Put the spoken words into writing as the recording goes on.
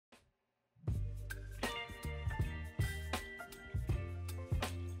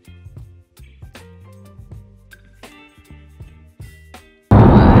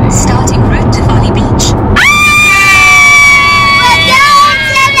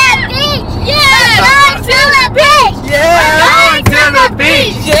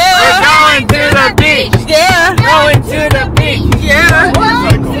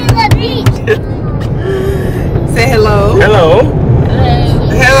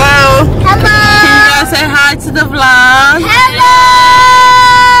to the vlog.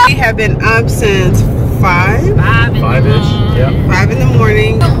 Hello! We have been up since 5-ish. Yep. 5 in the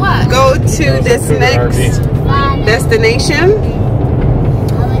morning. What? Go to this next destination.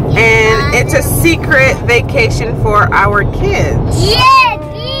 And it's a secret vacation for our kids. Yeah,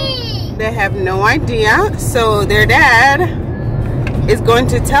 They have no idea. So their dad is going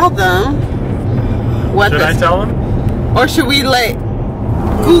to tell them what Should I tell them? Or should we let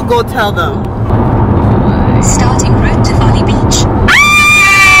Google tell them? Starting route to Valley Beach. We're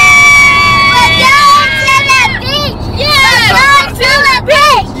going to the beach! Yeah! We're going to the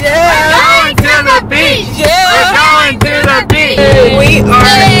beach! Yeah! Going to the beach! Yeah! We're going to the beach! We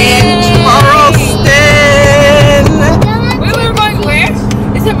are in Charleston! Wait, we're going where?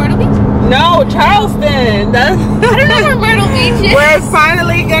 Is it Myrtle Beach? No, Charleston! I don't know where Myrtle Beach is. We're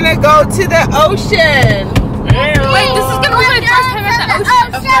finally gonna go to the ocean! Wait, this is gonna be my first time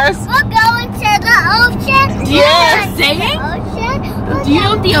at the ocean. We're going to the ocean? Yes! Saying? Ocean? Do you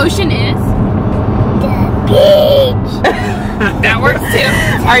know what the ocean is? The Beach! That works too.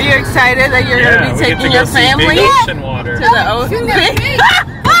 Are you excited that you're gonna be taking your family Big ocean water. to the ocean? We're going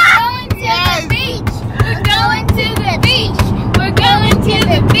to the beach! We're going to the beach! We're going to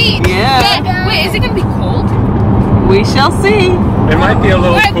the beach! Yeah. Wait, is it gonna be cold? We shall see. It might be a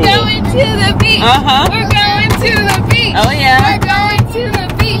little We're cool. going to the beach! Uh-huh. We're going to the beach! Oh yeah. We're going to the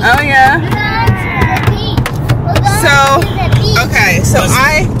beach! Oh yeah. So, okay, so Do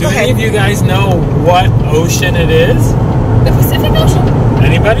go any ahead. of you guys know what ocean it is? The Pacific Ocean?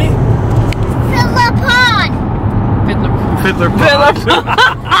 Anybody? Fiddler Pond. Fiddler Pond.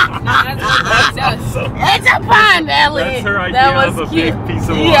 It's a pond, Ellie. That's her idea That was of a cute. big piece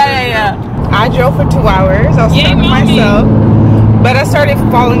of water. Yeah. I drove for 2 hours. I was stuck myself. But I started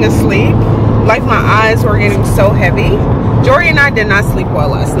falling asleep. Like my eyes were getting so heavy. Jory and I did not sleep well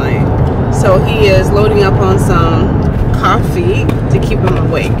last night. So he is loading up on some coffee to keep him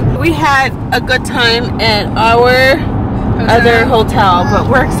awake. We had a good time at our other hotel, but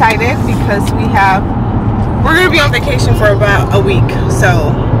we're excited because we're gonna be on vacation for about a week.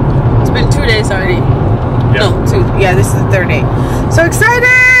 So it's been 2 days already. Yep. No, 2. Yeah, this is the 3rd day. So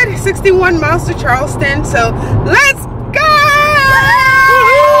excited! 61 miles to Charleston. So let's go!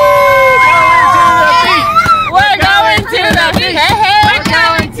 We're going to the beach. Hey, hey, we're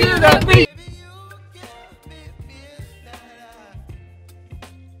going to the beach.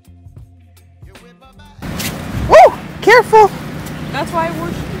 Woo! Careful. That's why I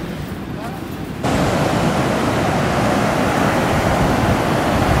worship.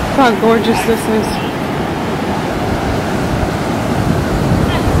 Look how gorgeous this is.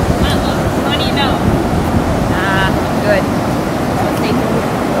 What do you know? Good.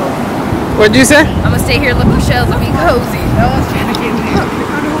 What'd you say? I'm gonna stay here, look at the shells, and be cozy. No one's trying to get me.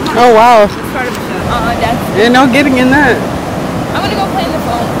 Oh wow. It's part of the show. That's. Yeah, no getting in that. I'm gonna go play on the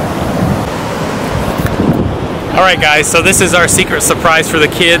phone. All right, guys, so this is our secret surprise for the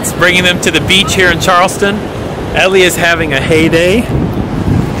kids, bringing them to the beach here in Charleston. Ellie is having a heyday.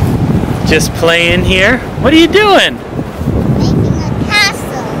 Just playing here. What are you doing? Making a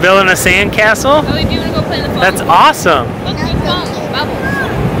castle. Building a sand castle? Ellie, do you wanna go play on the phone? That's awesome. Let's do phone.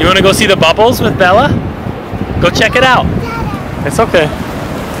 Bubbles. You want to go see the bubbles with Bella? Go check it out. It's okay.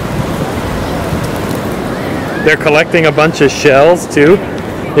 They're collecting a bunch of shells too.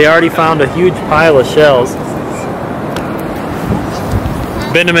 They already found a huge pile of shells.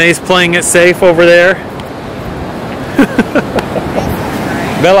 Biname's playing it safe over there.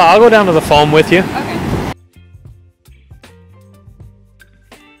 Bella, I'll go down to the foam with you. Okay.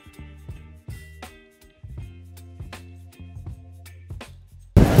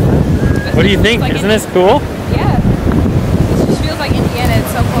 What do you think? Isn't this cool? Yeah. This just feels like Indiana.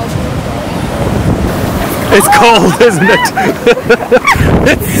 It's so cold. It's cold, isn't it?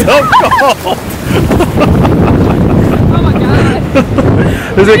 It's so cold. Oh my god.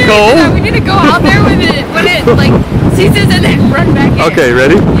 Is it cold? We need to go out there when it like ceases and then run back in. Okay,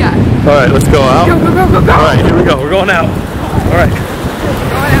 ready? Yeah. All right, let's go out. Go. All right, here we go. We're going out. All right.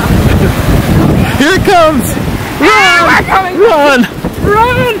 Going out. Here it comes. Run! We're coming. Run!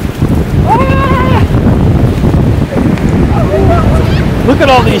 Run! Ah! Look at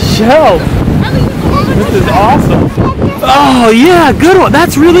all these shells. This is awesome. Oh yeah, good one.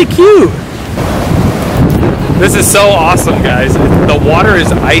 That's really cute. This is so awesome, guys. The water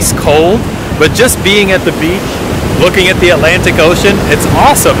is ice cold, but just being at the beach, looking at the Atlantic Ocean, it's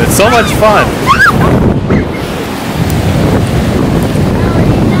awesome. It's so much fun.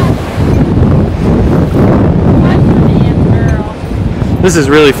 This is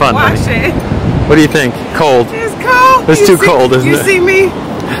really fun, honey. Wash it. What do you think? Cold. It's cold. It's too cold, isn't it? You see me?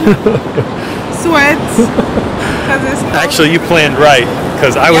 Sweats. Actually, you planned right,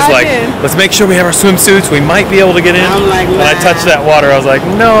 because I was like, let's make sure we have our swimsuits. We might be able to get in. I'm like, when I touched that water, I was like,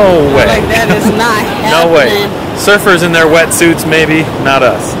 no way. Like, that is not No way. happening. Surfers in their wetsuits, maybe, not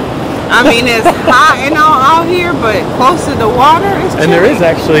us. I mean, it's hot and all out here, but close to the water, it's And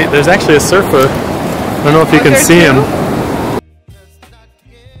chilly. there's actually a surfer. I don't know if you can see him.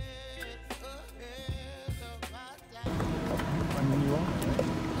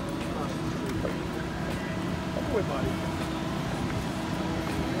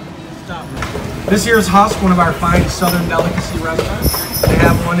 This here's Husk, one of our fine southern delicacy restaurants. They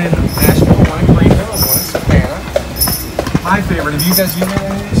have one in Nashville, one in Greenville, and one in Savannah. My favorite, have you guys eaten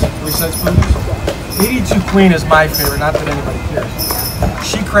any of these besides food? 82 Queen is my favorite, not that anybody cares.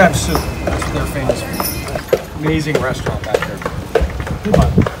 She crab soup, that's what they're famous for. Amazing restaurant back there.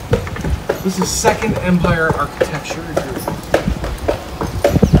 This is Second Empire architecture.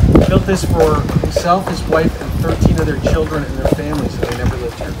 Built this for himself, his wife, and 13 of their children and their families, and they never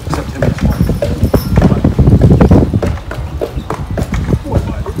lived here, except him and his wife.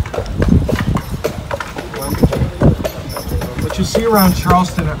 What you see around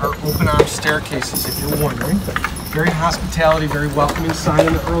Charleston are open arm staircases, if you're wondering. Very hospitality, very welcoming sign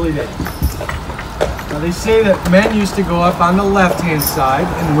in the early days. Now they say that men used to go up on the left-hand side,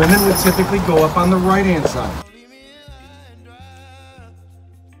 and women would typically go up on the right-hand side.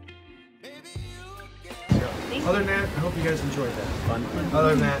 Other than that, I hope you guys enjoyed that. Fun. Other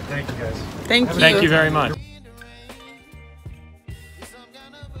than that, thank you guys. Thank you. Thank you very much.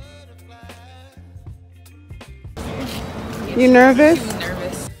 You nervous?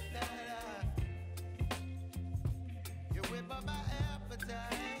 Nervous.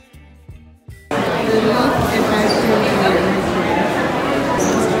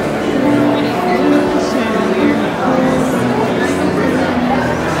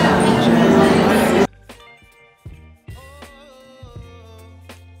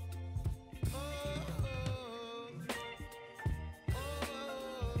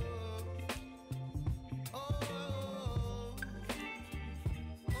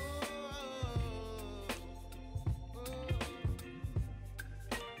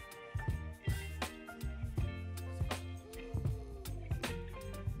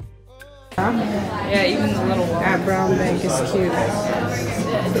 Yeah, even the little one. That brown bag is cute.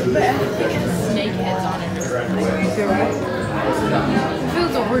 Snake heads on it. If it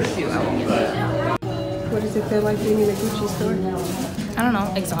was a horseshoe, I would get it. What does it feel like being in a Gucci store? I don't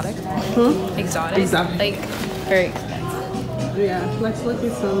know, exotic. Exotic. Exotic. Like, very expensive. Yeah, let's look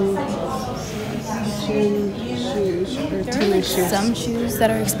at some shoes or There are tennis like shoes. some shoes that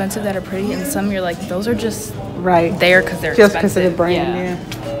are expensive that are pretty, and some you're like, those are just Right. there because they're Just expensive. because of the brand, yeah.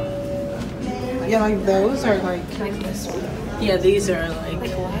 Yeah, like those are like this one. yeah, these are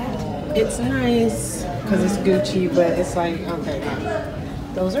like it's nice because it's Gucci, but it's like okay,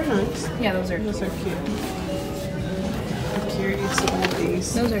 those are nice. Yeah, those are cute. I'm curious about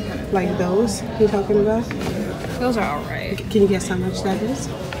these. Those are kind of Like those you talking about? those are alright. Can you guess how much that is?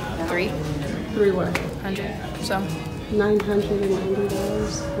 300. What? So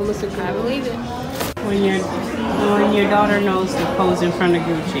 $990. Almost a I grand. believe it. When your daughter knows to pose in front of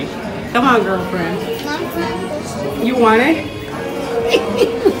Gucci. Come on, girlfriend. You want it?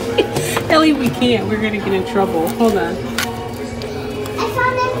 Ellie, we can't. We're gonna get in trouble. Hold on. I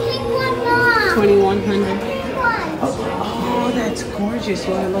found a pink one, Mom. 2100. Pink one. Oh, that's gorgeous.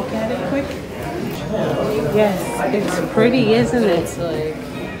 You want to look at it quick? Yes, it's pretty, isn't it? It's like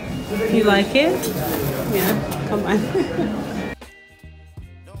You like it? Yeah. Come on.